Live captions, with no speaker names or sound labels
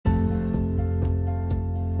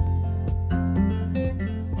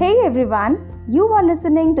Hey everyone, you are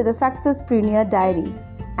listening to the Successpreneur Diaries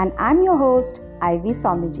and I'm your host Ivy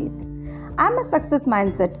Somijit. I'm a success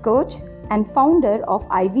mindset coach and founder of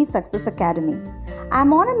Ivy Success Academy.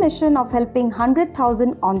 I'm on a mission of helping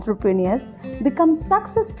 100,000 entrepreneurs become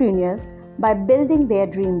successpreneurs by building their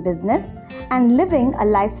dream business and living a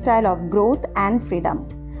lifestyle of growth and freedom.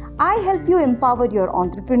 I help you empower your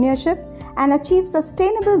entrepreneurship and achieve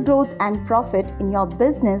sustainable growth and profit in your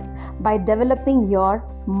business by developing your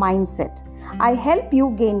mindset. I help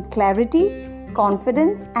you gain clarity,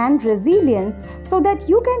 confidence, and resilience so that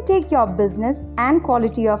you can take your business and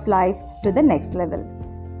quality of life to the next level.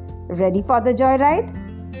 Ready for the joyride?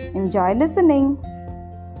 Enjoy listening.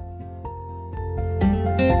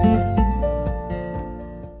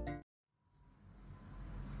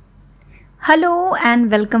 Hello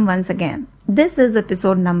and welcome once again. This is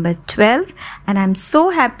episode number 12 and I'm so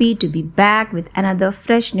happy to be back with another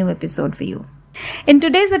fresh new episode for you. In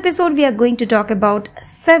today's episode, we are going to talk about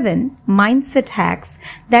 7 mindset hacks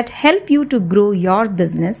that help you to grow your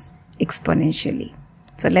business exponentially.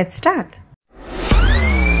 So let's start.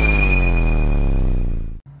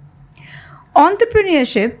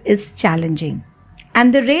 Entrepreneurship is challenging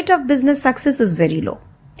and the rate of business success is very low.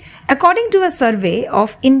 According to a survey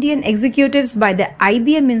of Indian executives by the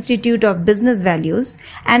IBM Institute of Business Values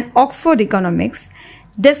and Oxford Economics,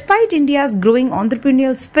 despite India's growing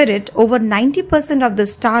entrepreneurial spirit, over 90% of the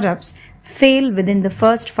startups fail within the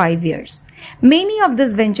first 5 years. Many of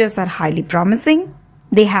these ventures are highly promising.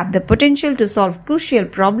 They have the potential to solve crucial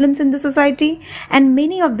problems in the society, and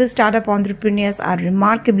many of the startup entrepreneurs are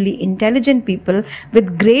remarkably intelligent people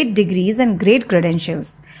with great degrees and great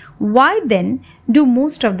credentials. Why then do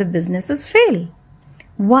most of the businesses fail?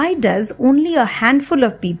 Why does only a handful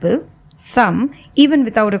of people, some even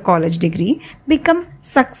without a college degree, become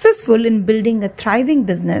successful in building a thriving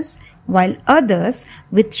business while others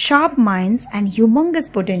with sharp minds and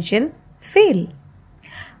humongous potential fail?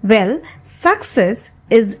 Well, success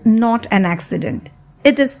is not an accident.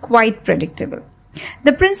 It is quite predictable.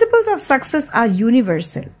 The principles of success are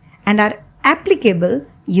universal and are applicable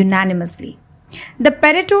unanimously. The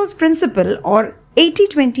Pareto's principle or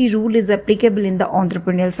 80-20 rule is applicable in the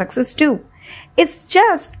entrepreneurial success too. It's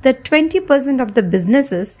just the 20% of the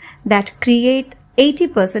businesses that create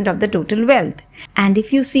 80% of the total wealth. And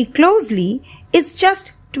if you see closely, it's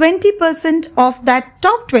just 20% of that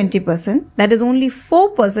top 20%, that is only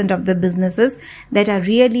 4% of the businesses that are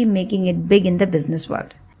really making it big in the business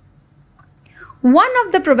world. One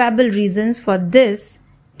of the probable reasons for this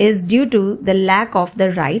is due to the lack of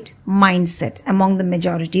the right mindset among the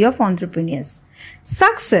majority of entrepreneurs.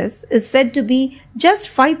 Success is said to be just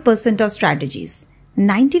 5% of strategies.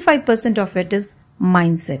 95% of it is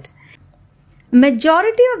mindset.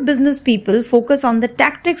 Majority of business people focus on the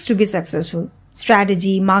tactics to be successful,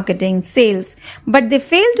 strategy, marketing, sales, but they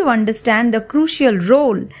fail to understand the crucial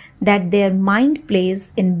role that their mind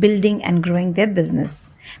plays in building and growing their business.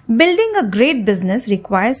 Building a great business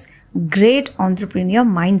requires great entrepreneur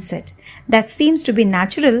mindset that seems to be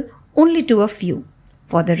natural only to a few.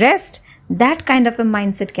 For the rest, that kind of a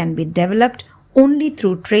mindset can be developed only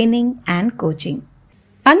through training and coaching.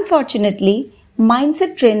 Unfortunately,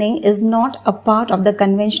 mindset training is not a part of the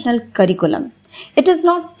conventional curriculum. It is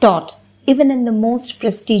not taught even in the most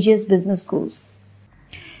prestigious business schools.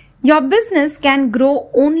 Your business can grow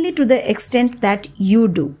only to the extent that you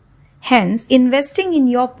do. Hence, investing in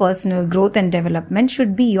your personal growth and development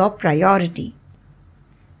should be your priority.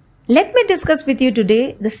 Let me discuss with you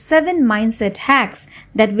today the 7 mindset hacks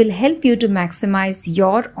that will help you to maximize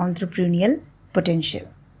your entrepreneurial potential.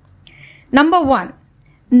 Number 1,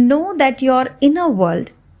 know that your inner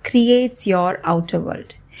world creates your outer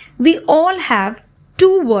world. We all have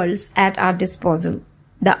 2 worlds at our disposal,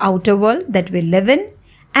 the outer world that we live in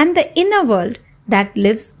and the inner world that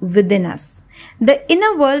lives within us. The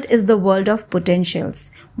inner world is the world of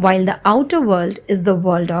potentials, while the outer world is the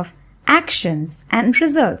world of actions and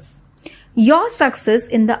results. Your success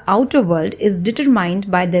in the outer world is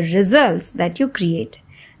determined by the results that you create.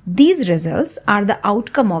 These results are the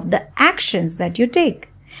outcome of the actions that you take.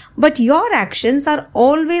 But your actions are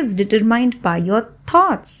always determined by your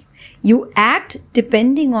thoughts. You act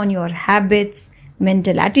depending on your habits,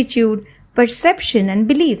 mental attitude, perception and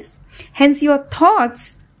beliefs. Hence, your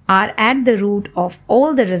thoughts are at the root of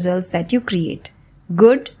all the results that you create,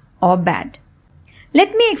 good or bad.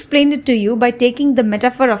 Let me explain it to you by taking the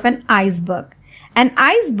metaphor of an iceberg. An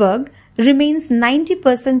iceberg remains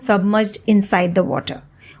 90% submerged inside the water.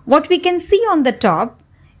 What we can see on the top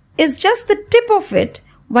is just the tip of it,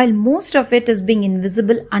 while most of it is being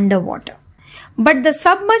invisible underwater. But the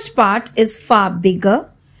submerged part is far bigger,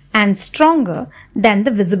 and stronger than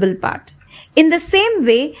the visible part. In the same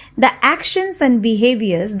way, the actions and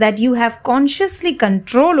behaviors that you have consciously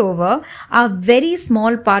control over are a very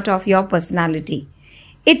small part of your personality.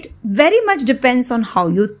 It very much depends on how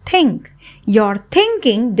you think. Your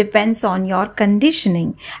thinking depends on your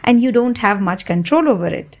conditioning, and you don't have much control over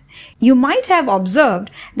it. You might have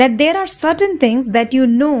observed that there are certain things that you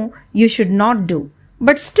know you should not do,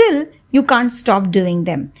 but still you can't stop doing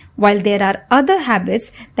them, while there are other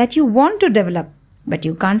habits that you want to develop, but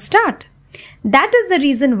you can't start. That is the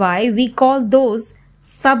reason why we call those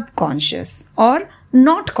subconscious or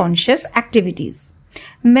not conscious activities.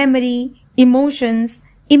 Memory, emotions,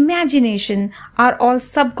 imagination are all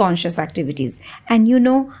subconscious activities, and you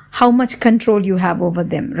know how much control you have over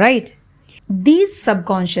them, right? These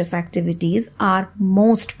subconscious activities are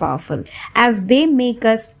most powerful as they make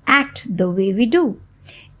us act the way we do.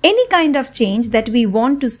 Any kind of change that we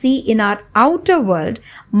want to see in our outer world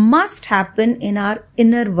must happen in our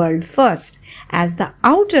inner world first, as the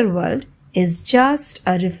outer world is just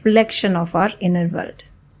a reflection of our inner world.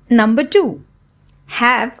 Number 2,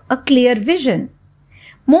 have a clear vision.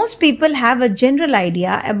 Most people have a general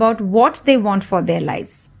idea about what they want for their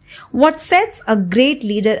lives. What sets a great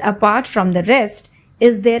leader apart from the rest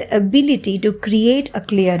is their ability to create a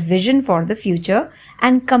clear vision for the future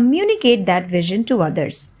and communicate that vision to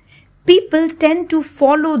others. People tend to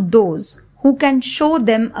follow those who can show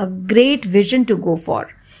them a great vision to go for.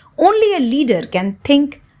 Only a leader can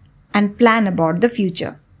think and plan about the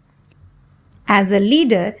future. As a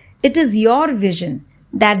leader, it is your vision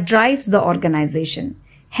that drives the organization.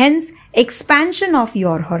 Hence, expansion of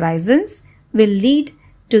your horizons will lead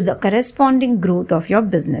to the corresponding growth of your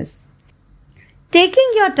business. Taking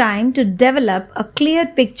your time to develop a clear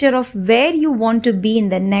picture of where you want to be in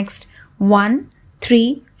the next 1,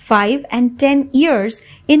 3, 5 and 10 years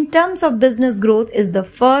in terms of business growth is the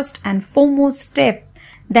first and foremost step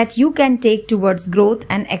that you can take towards growth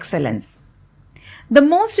and excellence. The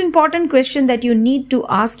most important question that you need to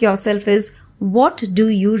ask yourself is, what do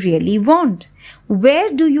you really want?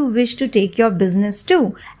 Where do you wish to take your business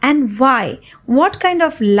to? And why? What kind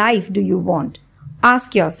of life do you want?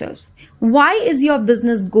 Ask yourself, why is your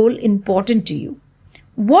business goal important to you?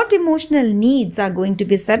 What emotional needs are going to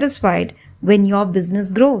be satisfied when your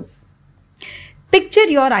business grows? Picture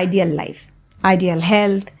your ideal life, ideal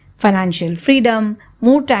health, financial freedom,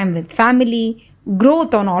 more time with family,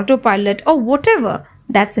 growth on autopilot, or whatever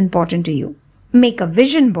that's important to you. Make a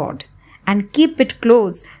vision board and keep it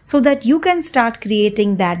close so that you can start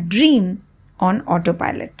creating that dream on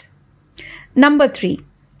autopilot. Number 3,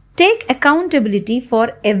 take accountability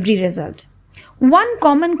for every result. One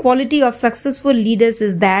common quality of successful leaders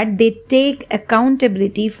is that they take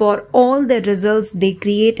accountability for all the results they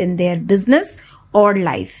create in their business or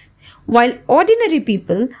life. While ordinary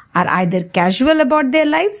people are either casual about their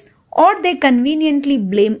lives or they conveniently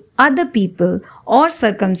blame other people or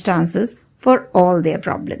circumstances for all their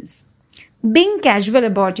problems. Being casual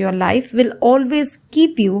about your life will always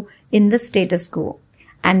keep you in the status quo,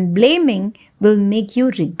 and blaming will make you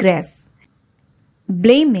regress.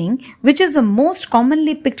 Blaming, which is the most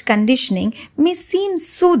commonly picked conditioning, may seem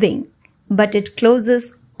soothing, but it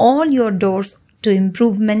closes all your doors to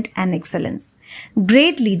improvement and excellence.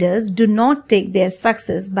 Great leaders do not take their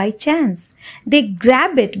success by chance. They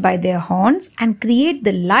grab it by their horns and create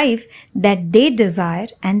the life that they desire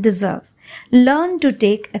and deserve. Learn to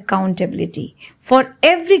take accountability for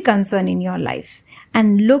every concern in your life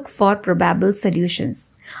and look for probable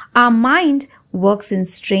solutions. Our mind works in a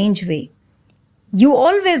strange way. You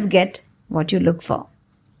always get what you look for.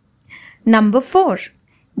 Number 4,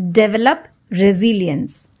 develop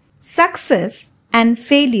resilience. Success and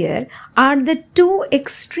failure are the two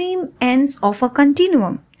extreme ends of a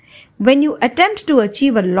continuum. When you attempt to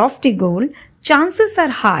achieve a lofty goal, chances are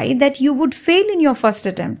high that you would fail in your first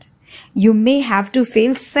attempt. You may have to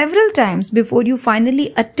fail several times before you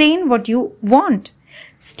finally attain what you want.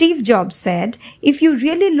 Steve Jobs said, if you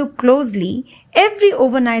really look closely, every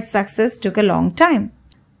overnight success took a long time.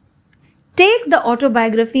 Take the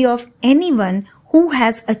autobiography of anyone who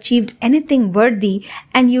has achieved anything worthy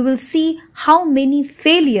and you will see how many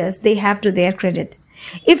failures they have to their credit.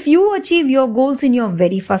 If you achieve your goals in your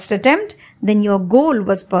very first attempt, then your goal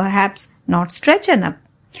was perhaps not stretch enough.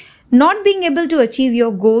 Not being able to achieve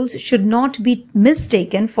your goals should not be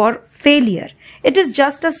mistaken for failure. It is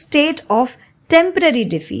just a state of temporary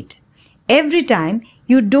defeat. Every time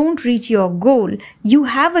you don't reach your goal, you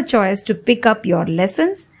have a choice to pick up your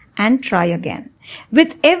lessons and try again.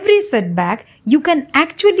 With every setback, you can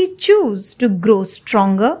actually choose to grow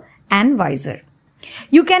stronger and wiser.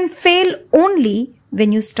 You can fail only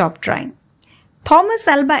when you stop trying. Thomas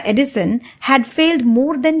Alva Edison had failed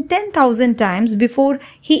more than 10,000 times before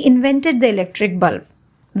he invented the electric bulb.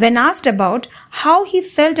 When asked about how he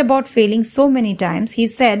felt about failing so many times, he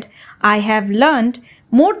said, "I have learned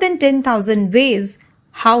more than 10,000 ways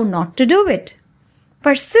how not to do it."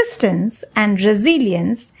 Persistence and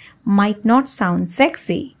resilience might not sound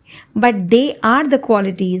sexy, but they are the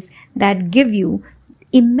qualities that give you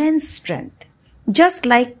immense strength, just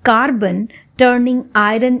like carbon turning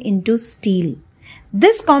iron into steel.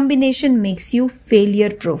 This combination makes you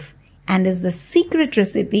failure-proof and is the secret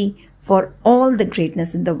recipe for all the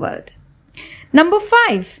greatness in the world. Number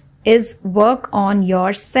 5 is work on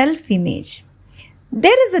your self-image.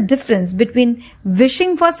 There is a difference between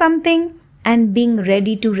wishing for something and being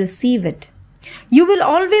ready to receive it. You will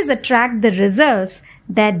always attract the results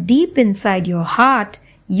that deep inside your heart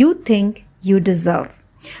you think you deserve.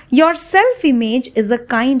 Your self-image is a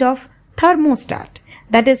kind of thermostat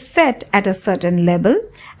that is set at a certain level,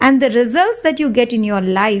 and the results that you get in your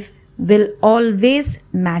life will always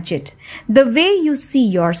match it. The way you see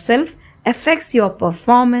yourself affects your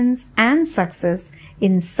performance and success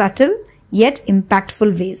in subtle yet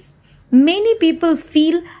impactful ways. Many people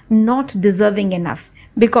feel not deserving enough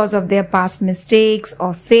because of their past mistakes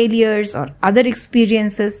or failures or other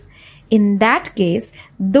experiences. In that case,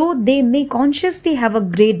 though they may consciously have a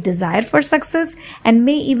great desire for success and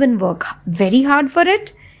may even work very hard for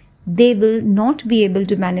it, they will not be able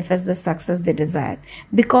to manifest the success they desire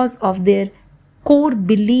because of their core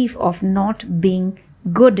belief of not being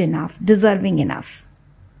good enough, deserving enough.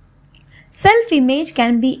 Self-image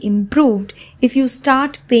can be improved if you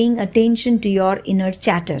start paying attention to your inner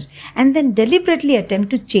chatter and then deliberately attempt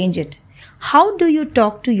to change it. How do you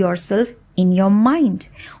talk to yourself in your mind?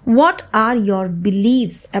 What are your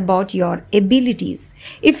beliefs about your abilities?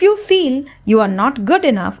 If you feel you are not good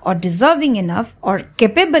enough or deserving enough or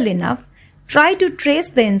capable enough, try to trace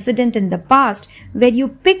the incident in the past where you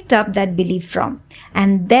picked up that belief from,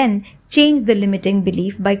 and then change the limiting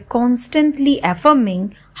belief by constantly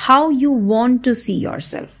affirming how you want to see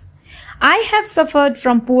yourself. I have suffered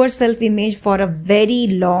from poor self-image for a very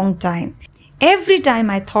long time. Every time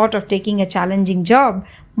I thought of taking a challenging job,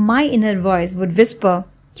 my inner voice would whisper,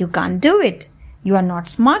 "You can't do it. You are not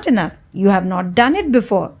smart enough. You have not done it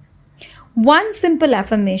before." One simple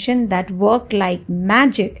affirmation that worked like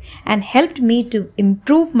magic and helped me to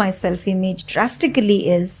improve my self-image drastically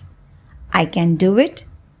is, "I can do it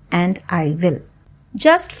and I will."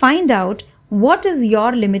 Just find out what is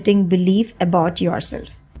your limiting belief about yourself.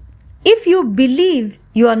 If you believe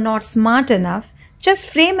you are not smart enough, just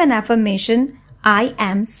frame an affirmation, "I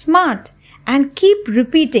am smart," and keep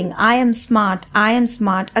repeating "I am smart, I am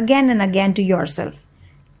smart" again and again to yourself,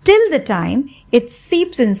 till the time it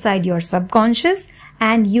seeps inside your subconscious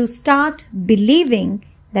and you start believing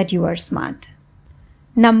that you are smart.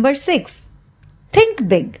 Number 6, think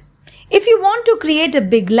big. If you want to create a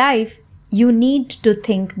big life, you need to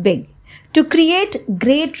think big. To create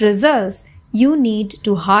great results, you need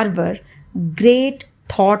to harbor great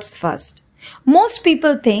thoughts first. Most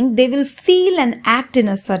people think they will feel and act in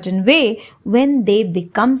a certain way when they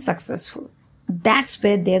become successful. That's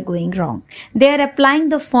where they're going wrong. They are applying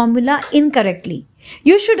the formula incorrectly.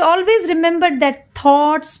 You should always remember that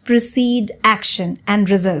thoughts precede action and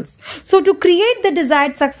results. So to create the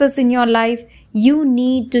desired success in your life, you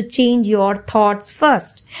need to change your thoughts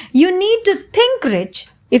first. You need to think rich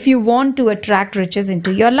if you want to attract riches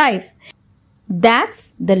into your life.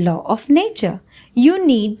 That's the law of nature. You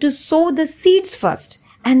need to sow the seeds first,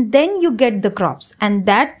 and then you get the crops, and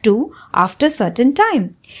that too after certain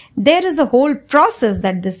time. There is a whole process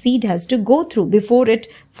that the seed has to go through before it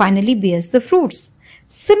finally bears the fruits.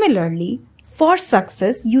 Similarly, for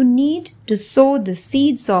success, you need to sow the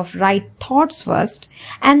seeds of right thoughts first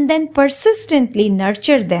and then persistently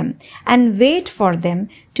nurture them and wait for them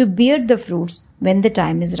to bear the fruits when the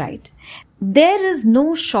time is right. There is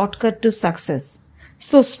no shortcut to success.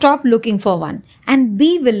 So stop looking for one and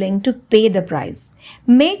be willing to pay the price.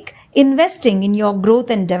 Make investing in your growth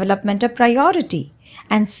and development a priority,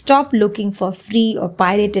 and stop looking for free or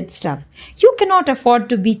pirated stuff. You cannot afford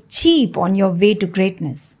to be cheap on your way to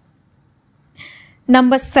greatness.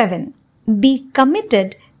 Number 7, be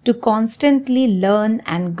committed to constantly learn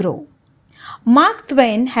and grow. Mark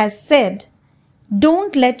Twain has said,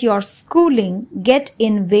 "Don't let your schooling get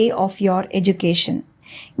in way of your education."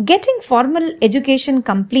 Getting formal education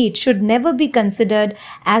complete should never be considered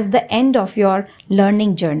as the end of your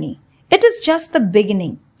learning journey. It is just the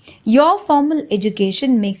beginning. Your formal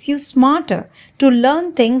education makes you smarter to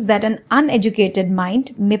learn things that an uneducated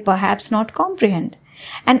mind may perhaps not comprehend.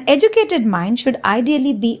 An educated mind should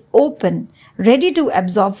ideally be open, ready to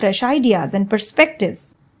absorb fresh ideas and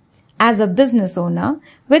perspectives. As a business owner,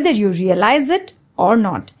 whether you realize it or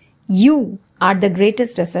not, you are the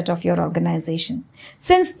greatest asset of your organization,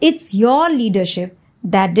 since it's your leadership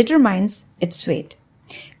that determines its fate.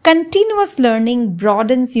 Continuous learning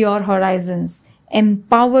broadens your horizons,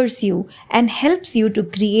 empowers you, and helps you to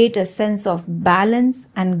create a sense of balance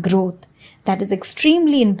and growth that is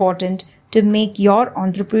extremely important to make your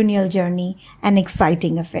entrepreneurial journey an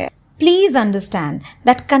exciting affair. Please understand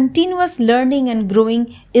that continuous learning and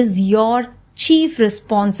growing is your chief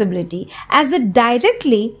responsibility, as it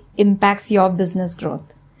directly impacts your business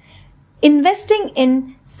growth. Investing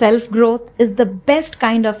in self-growth is the best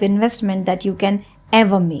kind of investment that you can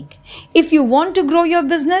ever make. If you want to grow your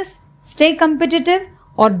business, stay competitive,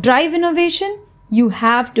 or drive innovation, you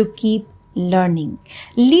have to keep learning.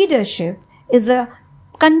 Leadership is a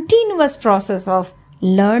continuous process of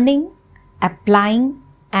learning, applying,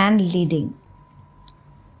 and leading.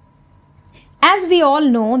 As we all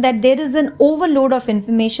know that there is an overload of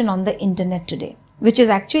information on the internet today, which is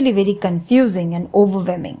actually very confusing and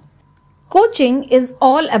overwhelming. Coaching is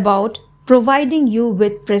all about providing you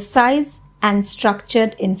with precise and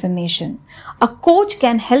structured information. A coach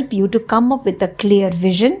can help you to come up with a clear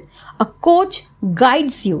vision. A coach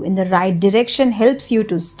guides you in the right direction, helps you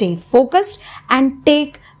to stay focused and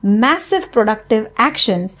take massive productive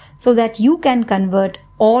actions so that you can convert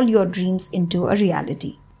all your dreams into a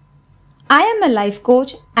reality. I am a life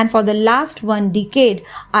coach, and for the last 1 decade,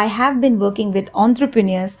 I have been working with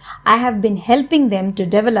entrepreneurs. I have been helping them to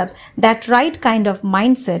develop that right kind of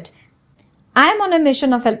mindset. I am on a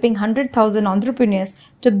mission of helping 100,000 entrepreneurs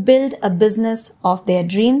to build a business of their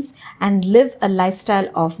dreams and live a lifestyle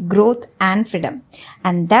of growth and freedom.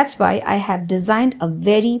 And that's why I have designed a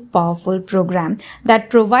very powerful program that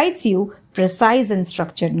provides you precise and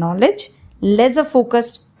structured knowledge,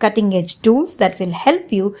 laser-focused, cutting-edge tools that will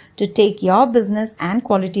help you to take your business and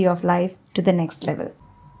quality of life to the next level.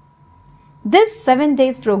 This 7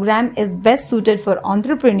 days program is best suited for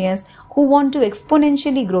entrepreneurs who want to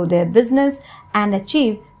exponentially grow their business and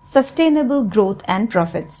achieve sustainable growth and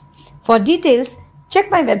profits. For details, check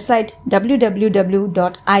my website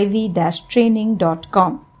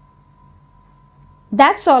www.iv-training.com.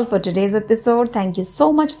 That's all for today's episode. Thank you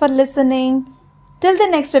so much for listening. Till the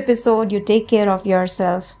next episode, you take care of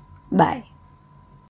yourself. Bye.